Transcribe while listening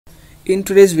In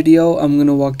today's video, I'm going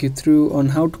to walk you through on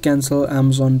how to cancel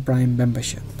Amazon Prime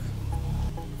membership.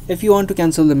 If you want to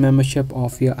cancel the membership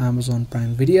of your Amazon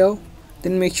Prime video,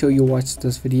 then make sure you watch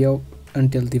this video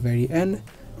until the very end,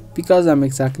 because I'm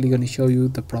exactly going to show you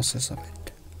the process of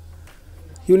it.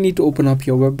 You'll need to open up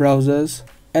your web browsers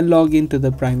and log into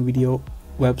the Prime Video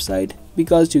website,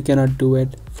 because you cannot do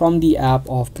it from the app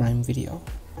of Prime Video.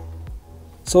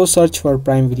 So search for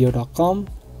primevideo.com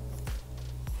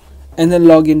and then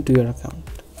log into your account.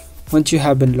 Once you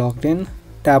have been logged in,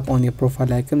 tap on your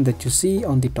profile icon that you see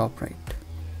on the top right.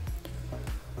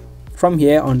 From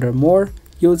here, under More,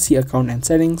 you'll see Account and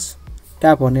Settings.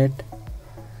 Tap on it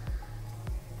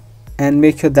and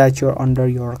make sure that you're under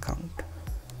your account.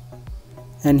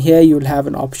 And here you'll have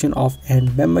an option of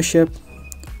End Membership.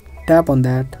 Tap on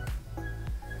that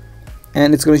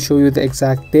and it's going to show you the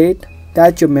exact date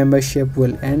that your membership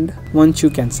will end once you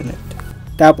cancel it.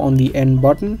 Tap on the End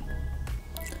button.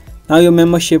 Now your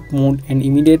membership won't end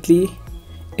immediately,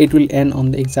 it will end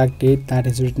on the exact date that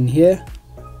is written here,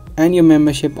 and your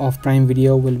membership of Prime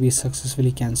Video will be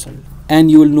successfully cancelled, and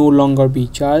you will no longer be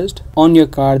charged on your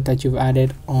card that you've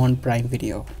added on Prime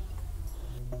Video.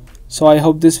 So I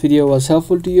hope this video was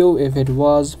helpful to you. If it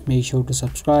was, make sure to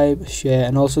subscribe, share,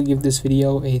 and also give this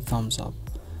video a thumbs up.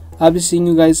 I'll be seeing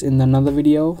you guys in another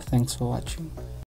video. Thanks for watching.